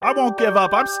I won't give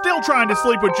up. I'm still trying to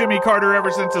sleep with Jimmy Carter ever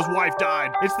since his wife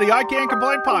died. It's the I Can't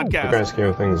Complain podcast. In the grand scheme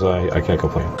of things, I can't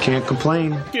complain. Can't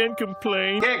complain. Can't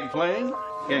complain. Can't complain.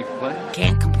 Can't complain.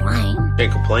 Can't complain.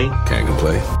 Can't complain. Can't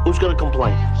complain. Who's gonna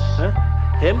complain? Huh?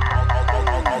 Him?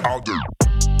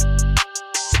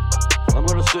 I'm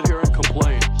gonna sit here and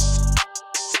complain.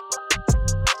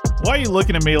 Why are you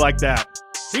looking at me like that?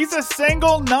 He's a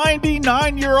single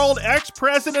 99-year-old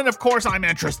ex-president. Of course I'm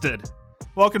interested.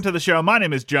 Welcome to the show. My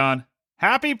name is John.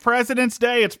 Happy President's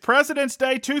Day. It's President's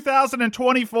Day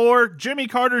 2024. Jimmy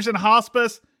Carter's in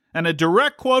hospice. And a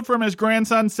direct quote from his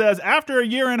grandson says, after a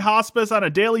year in hospice on a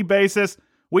daily basis,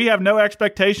 we have no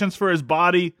expectations for his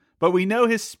body, but we know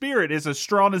his spirit is as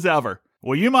strong as ever.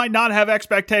 Well, you might not have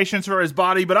expectations for his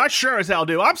body, but I sure as hell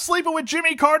do. I'm sleeping with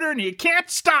Jimmy Carter and you can't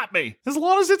stop me. As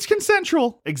long as it's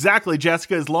consensual. Exactly,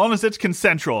 Jessica, as long as it's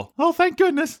consensual. Oh, thank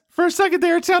goodness. For a second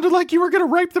there, it sounded like you were going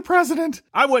to rape the president.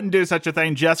 I wouldn't do such a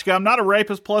thing, Jessica. I'm not a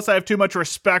rapist, plus I have too much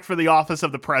respect for the office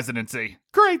of the presidency.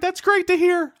 Great, that's great to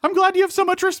hear. I'm glad you have so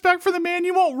much respect for the man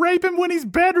you won't rape him when he's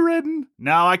bedridden.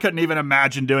 No, I couldn't even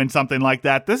imagine doing something like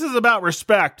that. This is about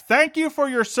respect. Thank you for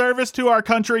your service to our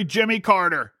country, Jimmy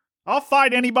Carter. I'll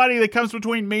fight anybody that comes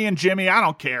between me and Jimmy. I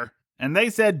don't care. And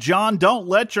they said, John, don't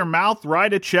let your mouth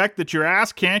write a check that your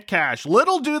ass can't cash.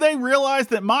 Little do they realize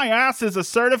that my ass is a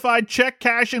certified check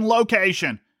cashing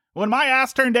location. When my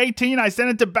ass turned 18, I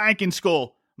sent it to banking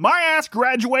school. My ass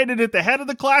graduated at the head of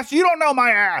the class. You don't know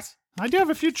my ass. I do have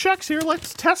a few checks here.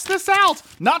 Let's test this out.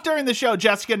 Not during the show,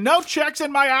 Jessica. No checks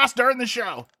in my ass during the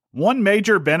show. One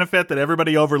major benefit that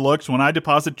everybody overlooks when I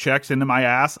deposit checks into my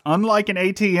ass, unlike an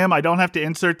ATM, I don't have to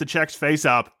insert the check's face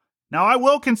up. Now, I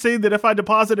will concede that if I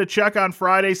deposit a check on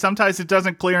Friday, sometimes it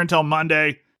doesn't clear until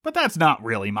Monday, but that's not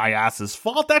really my ass's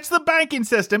fault. That's the banking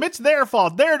system. It's their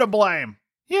fault. They're to blame.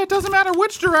 Yeah, it doesn't matter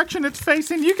which direction it's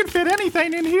facing. You can fit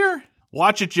anything in here.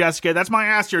 Watch it, Jessica. That's my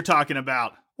ass you're talking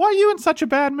about. Why are you in such a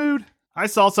bad mood? I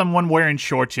saw someone wearing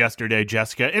shorts yesterday,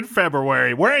 Jessica, in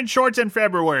February. Wearing shorts in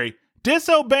February.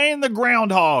 Disobeying the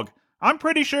groundhog. I'm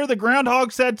pretty sure the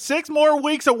groundhog said 6 more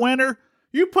weeks of winter.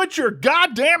 You put your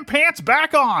goddamn pants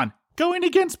back on. Going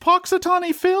against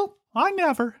Punxsutawney Phil? I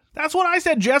never. That's what I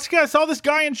said, Jessica. I saw this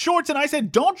guy in shorts and I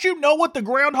said, don't you know what the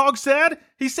groundhog said?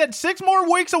 He said 6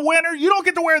 more weeks of winter. You don't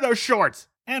get to wear those shorts.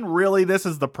 And really, this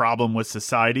is the problem with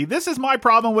society. This is my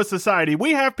problem with society.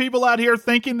 We have people out here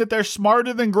thinking that they're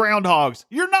smarter than groundhogs.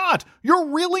 You're not. You're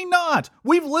really not.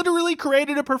 We've literally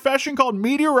created a profession called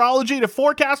meteorology to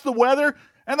forecast the weather,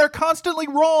 and they're constantly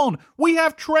wrong. We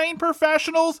have trained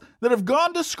professionals that have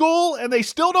gone to school, and they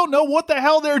still don't know what the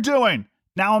hell they're doing.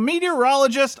 Now, a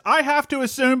meteorologist, I have to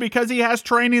assume because he has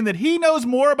training that he knows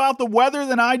more about the weather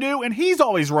than I do, and he's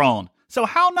always wrong. So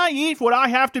how naive would I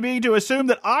have to be to assume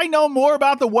that I know more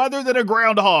about the weather than a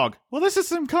groundhog? Well, this is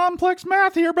some complex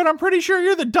math here, but I'm pretty sure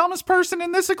you're the dumbest person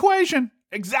in this equation.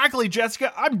 Exactly,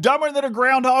 Jessica. I'm dumber than a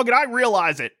groundhog, and I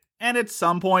realize it. And at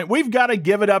some point, we've got to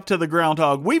give it up to the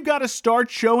groundhog. We've got to start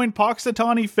showing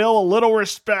Punxsutawney Phil a little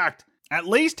respect. At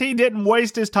least he didn't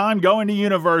waste his time going to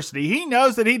university. He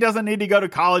knows that he doesn't need to go to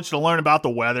college to learn about the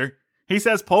weather. He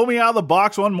says, pull me out of the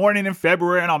box one morning in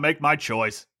February and I'll make my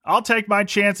choice. I'll take my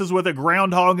chances with a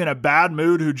groundhog in a bad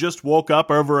mood who just woke up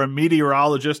over a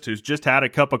meteorologist who's just had a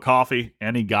cup of coffee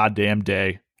any goddamn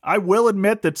day. I will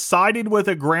admit that siding with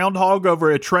a groundhog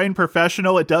over a trained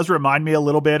professional, it does remind me a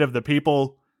little bit of the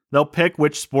people. They'll pick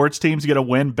which sports team's going to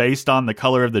win based on the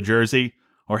color of the jersey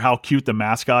or how cute the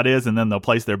mascot is, and then they'll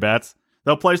place their bets.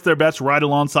 They'll place their bets right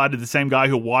alongside of the same guy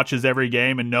who watches every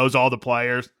game and knows all the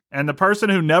players. And the person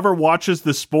who never watches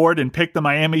the sport and picked the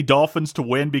Miami Dolphins to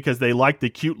win because they like the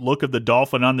cute look of the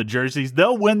dolphin on the jerseys,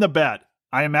 they'll win the bet.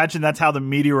 I imagine that's how the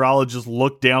meteorologists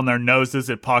look down their noses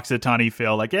at Punxsutawney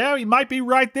Phil. Like, yeah, he might be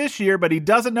right this year, but he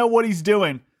doesn't know what he's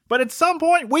doing. But at some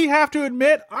point, we have to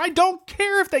admit, I don't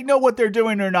care if they know what they're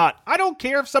doing or not. I don't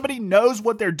care if somebody knows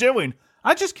what they're doing.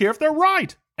 I just care if they're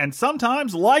right. And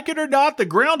sometimes, like it or not, the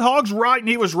groundhog's right, and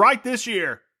he was right this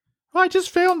year. I just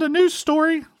found a news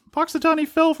story. Punxsutawney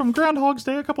Phil from Groundhog's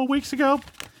Day a couple weeks ago.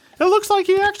 It looks like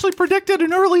he actually predicted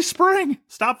an early spring.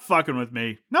 Stop fucking with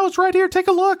me. No, it's right here. Take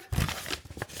a look.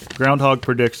 Groundhog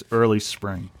predicts early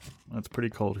spring. That's pretty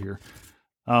cold here.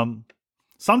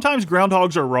 Sometimes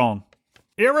groundhogs are wrong.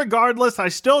 Irregardless, I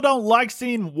still don't like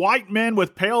seeing white men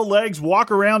with pale legs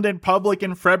walk around in public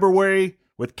in February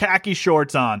with khaki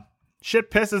shorts on.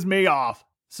 Shit pisses me off.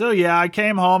 So yeah, I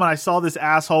came home and I saw this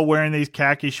asshole wearing these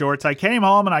khaki shorts. I came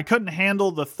home and I couldn't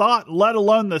handle the thought, let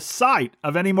alone the sight,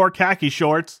 of any more khaki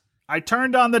shorts. I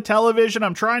turned on the television.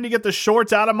 I'm trying to get the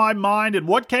shorts out of my mind. And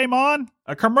what came on?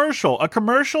 A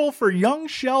commercial for Young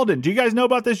Sheldon. Do you guys know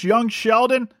about this Young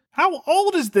Sheldon? How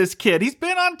old is this kid? He's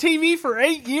been on TV for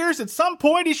 8 years. At some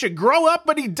point, he should grow up,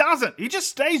 but he doesn't. He just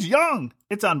stays young.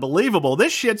 It's unbelievable.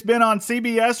 This shit's been on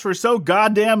CBS for so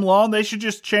goddamn long, they should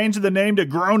just change the name to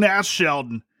Grown-Ass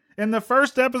Sheldon. In the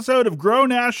first episode of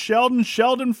Grown-Ass Sheldon,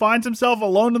 Sheldon finds himself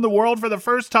alone in the world for the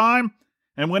first time,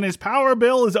 and when his power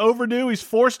bill is overdue, he's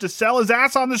forced to sell his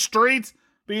ass on the streets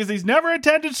because he's never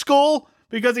attended school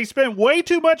because he spent way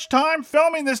too much time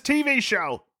filming this TV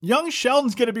show. Young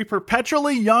Sheldon's going to be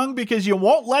perpetually young because you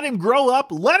won't let him grow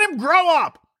up. Let him grow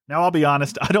up! Now, I'll be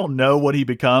honest, I don't know what he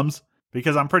becomes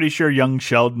because I'm pretty sure young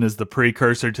Sheldon is the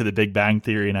precursor to the Big Bang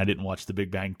Theory, and I didn't watch the Big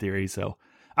Bang Theory, so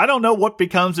I don't know what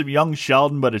becomes of young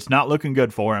Sheldon, but it's not looking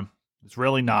good for him. It's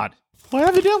really not. Well,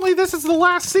 evidently this is the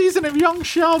last season of Young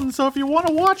Sheldon, so if you want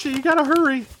to watch it, you gotta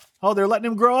hurry. Oh, they're letting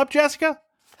him grow up, Jessica?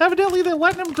 Evidently they're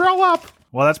letting him grow up.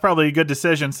 Well, that's probably a good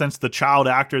decision since the child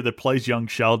actor that plays young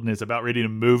Sheldon is about ready to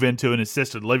move into an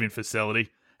assisted living facility.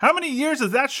 How many years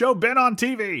has that show been on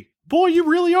TV? Boy, you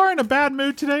really are in a bad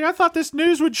mood today. I thought this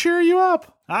news would cheer you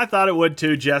up. I thought it would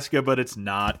too, Jessica, but it's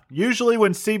not. Usually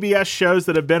when CBS shows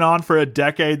that have been on for a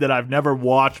decade that I've never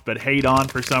watched but hate on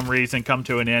for some reason come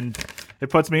to an end, it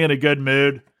puts me in a good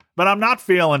mood. But I'm not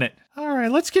feeling it. All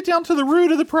right, let's get down to the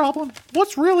root of the problem.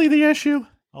 What's really the issue?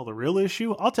 Oh, the real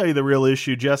issue? I'll tell you the real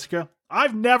issue, Jessica.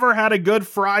 I've never had a good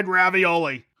fried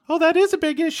ravioli. Oh, that is a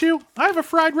big issue. I have a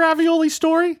fried ravioli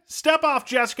story. Step off,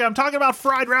 Jessica. I'm talking about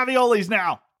fried raviolis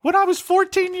now. When I was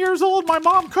 14 years old, my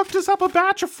mom cooked us up a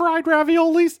batch of fried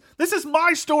raviolis. This is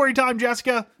my story time,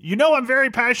 Jessica. You know I'm very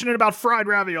passionate about fried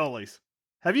raviolis.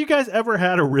 Have you guys ever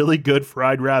had a really good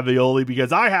fried ravioli?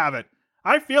 Because I haven't.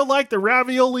 I feel like the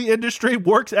ravioli industry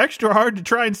works extra hard to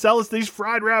try and sell us these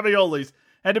fried raviolis.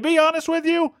 And to be honest with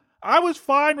you, I was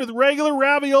fine with regular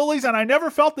raviolis and I never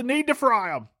felt the need to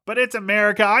fry them. But it's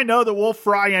America. I know that we'll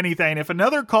fry anything. If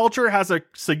another culture has a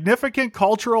significant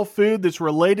cultural food that's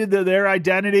related to their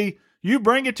identity, you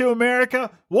bring it to America,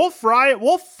 we'll fry it,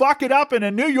 we'll fuck it up in a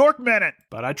New York minute.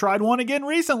 But I tried one again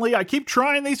recently. I keep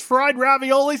trying these fried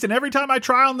raviolis, and every time I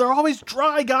try them, they're always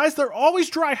dry, guys. They're always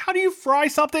dry. How do you fry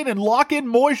something and lock in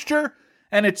moisture,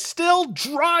 and it's still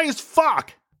dry as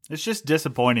fuck? It's just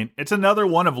disappointing. It's another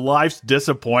one of life's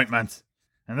disappointments.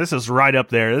 And this is right up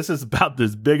there. This is about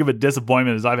as big of a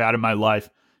disappointment as I've had in my life,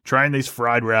 trying these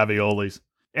fried raviolis.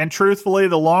 And truthfully,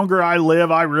 the longer I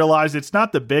live, I realize it's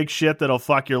not the big shit that'll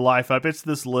fuck your life up. It's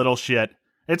this little shit.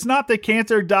 It's not the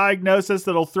cancer diagnosis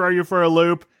that'll throw you for a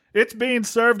loop. It's being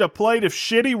served a plate of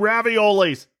shitty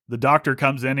raviolis. The doctor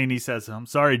comes in and he says, "I'm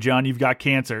sorry, John, you've got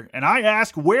cancer." And I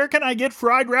ask, where can I get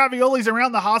fried raviolis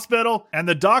around the hospital? And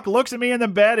the doc looks at me in the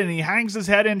bed and he hangs his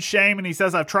head in shame and he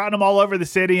says, "I've tried them all over the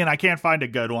city and I can't find a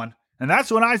good one." And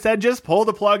that's when I said, just pull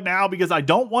the plug now, because I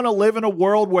don't want to live in a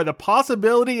world where the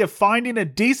possibility of finding a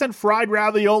decent fried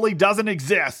ravioli doesn't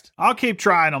exist. I'll keep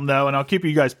trying them though, and I'll keep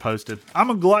you guys posted.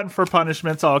 I'm a glutton for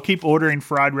punishment, so I'll keep ordering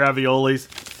fried raviolis.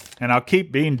 And I'll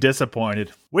keep being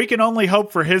disappointed. We can only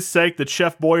hope for his sake that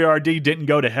Chef Boyardee didn't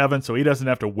go to heaven so he doesn't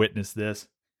have to witness this.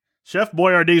 Chef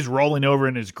Boyardee's rolling over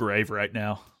in his grave right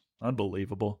now.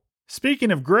 Unbelievable.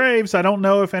 Speaking of graves, I don't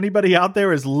know if anybody out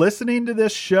there is listening to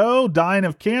this show dying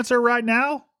of cancer right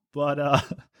now, but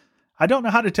I don't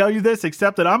know how to tell you this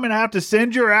except that I'm going to have to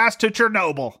send your ass to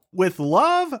Chernobyl. With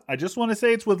love, I just want to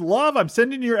say it's with love. I'm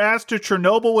sending your ass to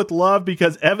Chernobyl with love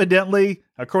because evidently,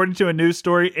 according to a news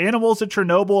story, animals at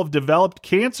Chernobyl have developed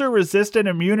cancer-resistant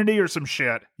immunity or some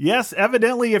shit. Yes,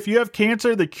 evidently, if you have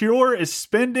cancer, the cure is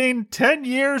spending 10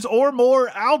 years or more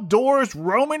outdoors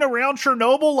roaming around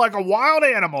Chernobyl like a wild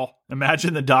animal.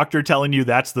 Imagine the doctor telling you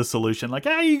that's the solution. Like,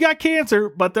 hey, you got cancer,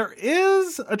 but there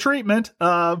is a treatment.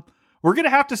 We're going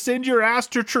to have to send your ass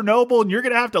to Chernobyl and you're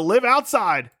going to have to live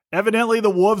outside. Evidently,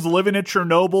 the wolves living at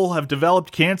Chernobyl have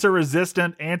developed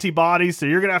cancer-resistant antibodies, so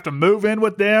you're going to have to move in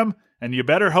with them, and you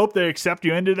better hope they accept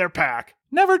you into their pack.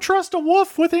 Never trust a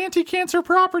wolf with anti-cancer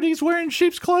properties wearing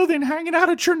sheep's clothing hanging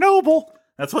out at Chernobyl.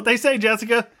 That's what they say,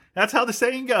 Jessica. That's how the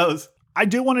saying goes. I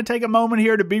do want to take a moment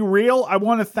here to be real. I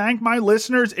want to thank my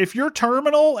listeners. If you're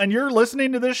terminal and you're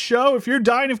listening to this show, if you're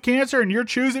dying of cancer and you're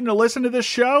choosing to listen to this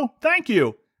show, thank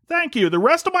you. Thank you. The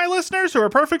rest of my listeners who are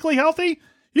perfectly healthy,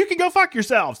 you can go fuck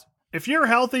yourselves. If you're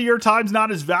healthy, your time's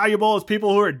not as valuable as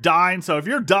people who are dying. So if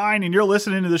you're dying and you're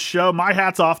listening to this show, my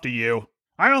hat's off to you.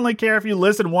 I only care if you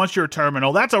listen once you're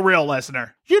terminal. That's a real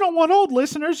listener. You don't want old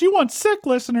listeners. You want sick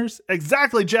listeners.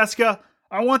 Exactly, Jessica.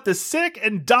 I want the sick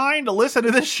and dying to listen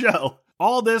to this show.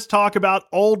 All this talk about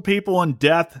old people and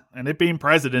death and it being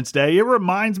President's Day, it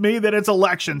reminds me that it's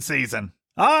election season.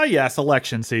 Ah, yes,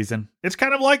 election season. It's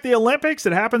kind of like the Olympics.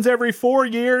 It happens every 4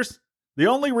 years. The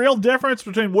only real difference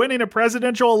between winning a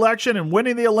presidential election and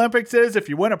winning the Olympics is if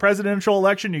you win a presidential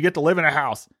election, you get to live in a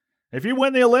house. If you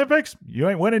win the Olympics, you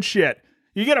ain't winning shit.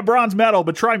 You get a bronze medal,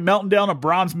 but try melting down a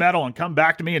bronze medal and come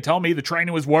back to me and tell me the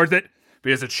training was worth it,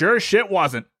 because it sure as shit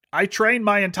wasn't. I trained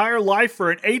my entire life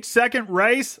for an 8-second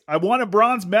race. I won a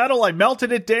bronze medal. I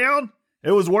melted it down.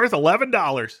 It was worth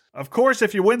 $11. Of course,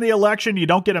 if you win the election, you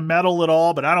don't get a medal at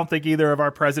all, but I don't think either of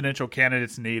our presidential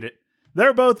candidates need it.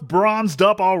 They're both bronzed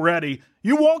up already.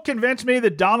 You won't convince me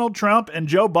that Donald Trump and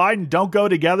Joe Biden don't go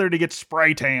together to get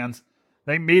spray tans.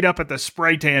 They meet up at the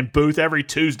spray tan booth every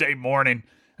Tuesday morning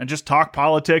and just talk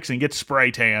politics and get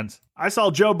spray tans. I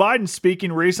saw Joe Biden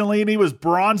speaking recently and he was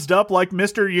bronzed up like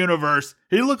Mr. Universe.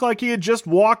 He looked like he had just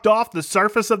walked off the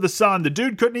surface of the sun. The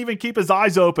dude couldn't even keep his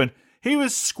eyes open. He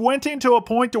was squinting to a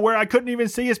point to where I couldn't even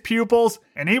see his pupils,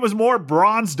 and he was more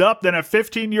bronzed up than a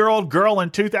 15-year-old girl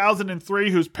in 2003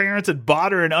 whose parents had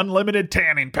bought her an unlimited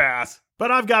tanning pass.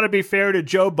 But I've got to be fair to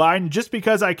Joe Biden. Just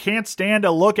because I can't stand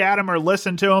to look at him or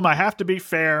listen to him, I have to be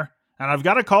fair. And I've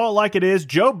got to call it like it is.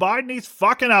 Joe Biden, he's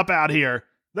fucking up out here.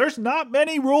 There's not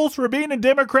many rules for being a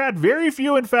Democrat, very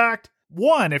few in fact.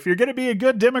 1, if you're going to be a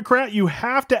good Democrat, you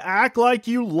have to act like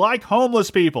you like homeless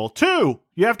people. 2,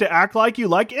 you have to act like you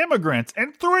like immigrants.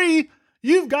 And 3,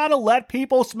 you've got to let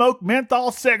people smoke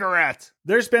menthol cigarettes.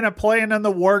 There's been a plan in the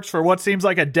works for what seems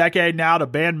like a decade now to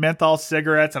ban menthol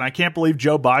cigarettes, and I can't believe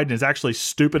Joe Biden is actually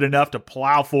stupid enough to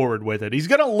plow forward with it. He's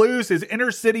going to lose his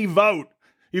inner city vote.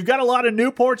 You've got a lot of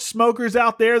Newport smokers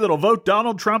out there that'll vote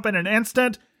Donald Trump in an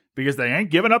instant because they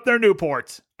ain't giving up their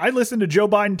Newports. I listened to Joe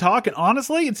Biden talk, and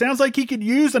honestly, it sounds like he could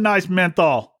use a nice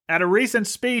menthol. At a recent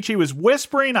speech, he was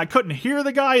whispering. I couldn't hear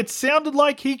the guy. It sounded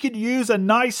like he could use a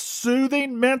nice,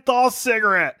 soothing menthol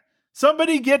cigarette.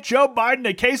 Somebody get Joe Biden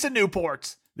a case of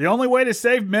Newports. The only way to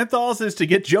save menthols is to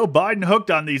get Joe Biden hooked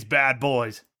on these bad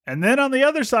boys. And then on the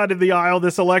other side of the aisle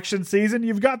this election season,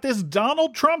 you've got this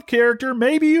Donald Trump character.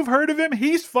 Maybe you've heard of him.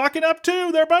 He's fucking up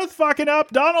too. They're both fucking up.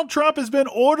 Donald Trump has been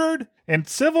ordered in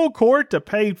civil court to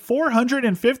pay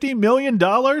 $450 million.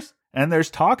 And there's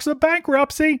talks of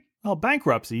bankruptcy. Oh,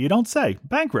 bankruptcy, you don't say.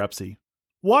 Bankruptcy.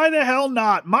 Why the hell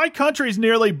not? My country's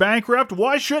nearly bankrupt.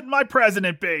 Why shouldn't my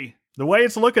president be? The way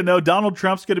it's looking, though, Donald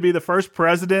Trump's going to be the first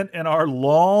president in our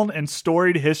long and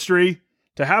storied history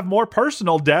to have more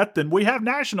personal debt than we have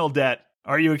national debt.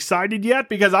 Are you excited yet?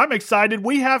 Because I'm excited.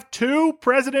 We have 2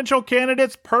 presidential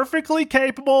candidates perfectly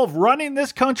capable of running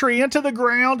this country into the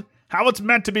ground how it's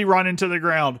meant to be run into the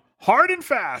ground. Hard and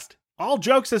fast. All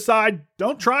jokes aside,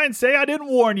 don't try and say I didn't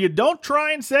warn you. Don't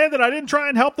try and say that I didn't try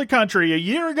and help the country. A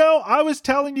year ago, I was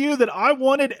telling you that I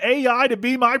wanted AI to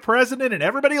be my president and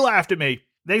everybody laughed at me.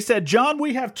 They said, John,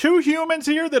 we have 2 humans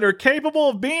here that are capable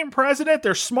of being president.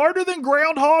 They're smarter than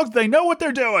groundhogs. They know what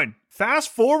they're doing. Fast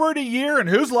forward a year, and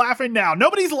who's laughing now?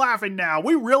 Nobody's laughing now.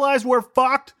 We realize we're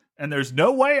fucked, and there's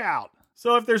no way out.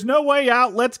 So if there's no way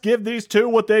out, let's give these 2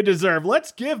 what they deserve.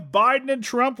 Let's give Biden and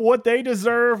Trump what they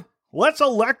deserve. Let's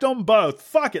elect them both.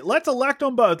 Fuck it. Let's elect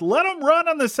them both. Let them run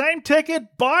on the same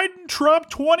ticket. Biden, Trump,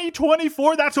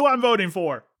 2024. That's who I'm voting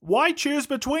for. Why choose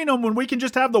between them when we can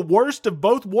just have the worst of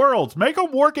both worlds? Make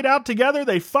them work it out together.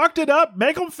 They fucked it up.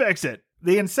 Make them fix it.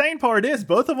 The insane part is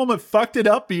both of them have fucked it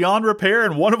up beyond repair,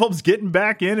 and one of them's getting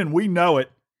back in, and we know it.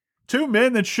 2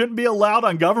 men that shouldn't be allowed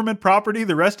on government property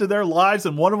the rest of their lives,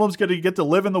 and one of them's going to get to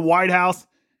live in the White House.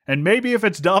 And maybe if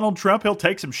it's Donald Trump, he'll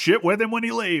take some shit with him when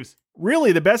he leaves.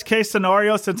 Really, the best case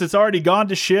scenario, since it's already gone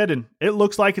to shit and it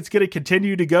looks like it's going to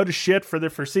continue to go to shit for the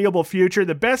foreseeable future,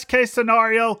 the best case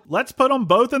scenario, let's put them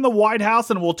both in the White House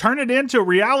and we'll turn it into a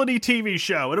reality TV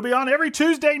show. It'll be on every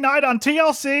Tuesday night on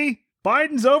TLC.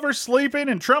 Biden's oversleeping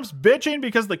and Trump's bitching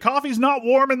because the coffee's not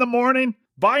warm in the morning.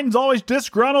 Biden's always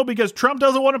disgruntled because Trump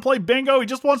doesn't want to play bingo. He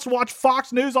just wants to watch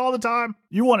Fox News all the time.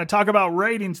 You want to talk about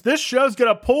ratings? This show's going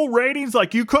to pull ratings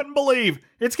like you couldn't believe.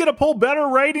 It's going to pull better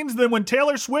ratings than when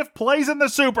Taylor Swift plays in the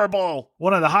Super Bowl.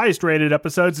 One of the highest rated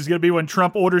episodes is going to be when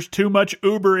Trump orders too much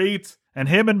Uber Eats and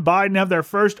him and Biden have their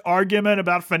first argument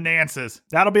about finances.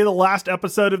 That'll be the last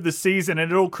episode of the season,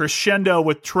 and it'll crescendo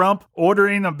with Trump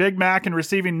ordering a Big Mac and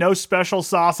receiving no special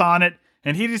sauce on it.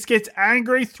 And he just gets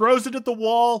angry, throws it at the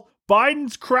wall.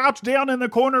 Biden's crouched down in the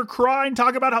corner crying,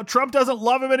 talking about how Trump doesn't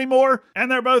love him anymore.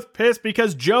 And they're both pissed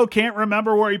because Joe can't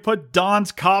remember where he put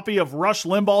Don's copy of Rush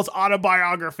Limbaugh's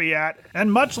autobiography at.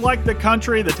 And much like the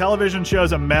country, the television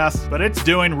show's a mess, but it's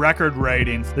doing record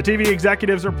ratings. The TV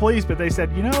executives are pleased, but they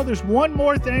said, you know, there's one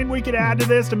more thing we could add to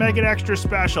this to make it extra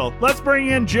special. Let's bring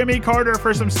in Jimmy Carter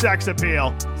for some sex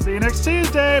appeal. See you next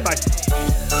Tuesday. Bye.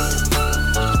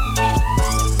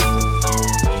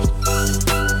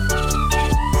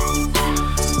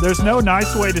 There's no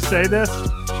nice way to say this,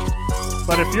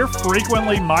 But if you're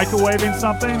frequently microwaving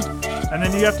something, and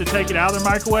then you have to take it out of the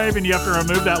microwave, and you have to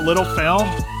remove that little film,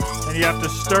 and you have to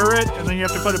stir it, and then you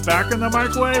have to put it back in the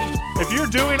microwave, if you're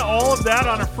doing all of that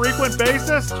on a frequent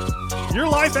basis, your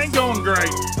life ain't going great.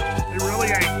 It really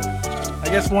ain't. I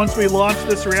guess once we launch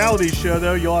this reality show,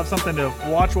 though, you'll have something to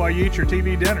watch while you eat your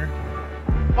TV dinner.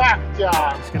 Fuck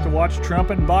yeah. Just get to watch Trump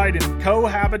and Biden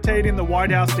cohabitating the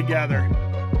White House together.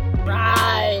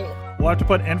 Right. We'll have to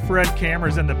put infrared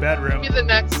cameras in the bedroom. Be the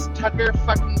next Tucker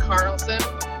fucking Carlson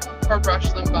or Rush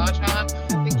Limbaugh, John.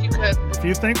 I think you could. If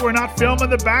you think we're not filming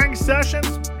the bang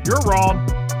sessions, you're wrong.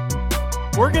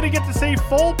 We're gonna get to see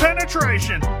full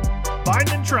penetration.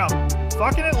 Biden and Trump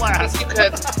fucking at last. You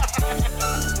could.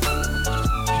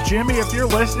 Jimmy, if you're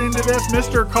listening to this,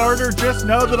 Mr. Carter, just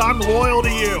know that I'm loyal to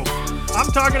you. I'm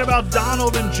talking about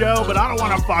Donald and Joe, but I don't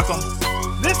want to fuck them.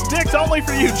 This dick's only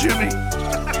for you, Jimmy.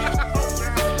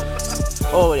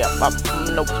 Oh yeah.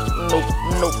 Nope.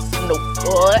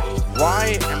 What?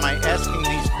 Why am I asking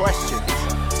these questions?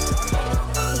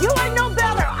 You ain't no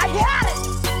better. I've had it.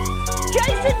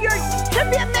 Jason, you should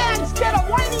be a man instead of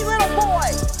whiny little boy.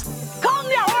 Call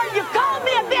me a whore. You call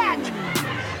me a bitch.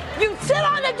 You sit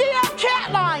on the damn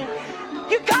chat line.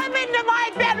 You come into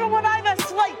my bedroom when I'm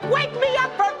asleep. Wake me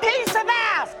up for a piece of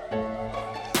ass.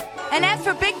 And as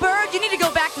for Big Bird, you need to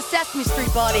go back to Sesame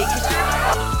Street, buddy.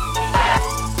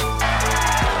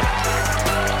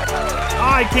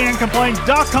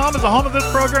 ICanComplain.com is the home of this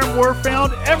program. We're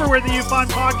found everywhere that you find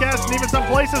podcasts and even some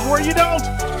places where you don't.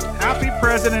 Happy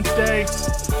President's Day.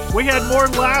 We had more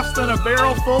laughs than a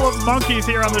barrel full of monkeys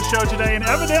here on the show today, and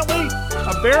evidently,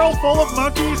 a barrel full of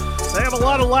monkeys, they have a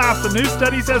lot of laughs. A new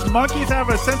study says monkeys have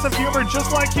a sense of humor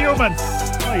just like humans.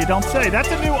 Well, you don't say. That's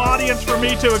a new audience for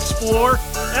me to explore.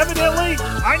 Evidently,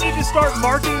 I need to start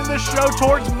marketing this show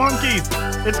towards monkeys.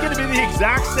 It's going to be the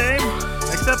exact same,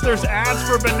 except there's ads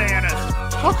for bananas.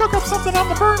 I'll cook up something on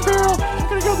the burn barrel. I'm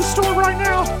going to go to the store right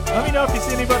now. Let me know if you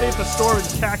see anybody at the store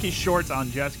with khaki shorts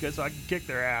on, Jessica, so I can kick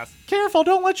their ass. Careful,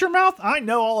 don't let your mouth... I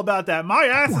know all about that. My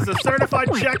ass is a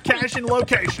certified check cashing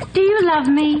location. Do you love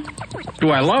me?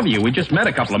 Do I love you? We just met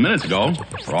a couple of minutes ago.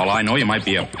 For all I know, you might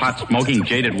be a pot-smoking,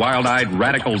 jaded, wild-eyed,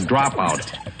 radical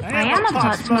dropout. I am a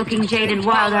pot-smoking, jaded,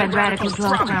 wild-eyed, radical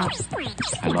dropout.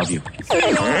 I love you.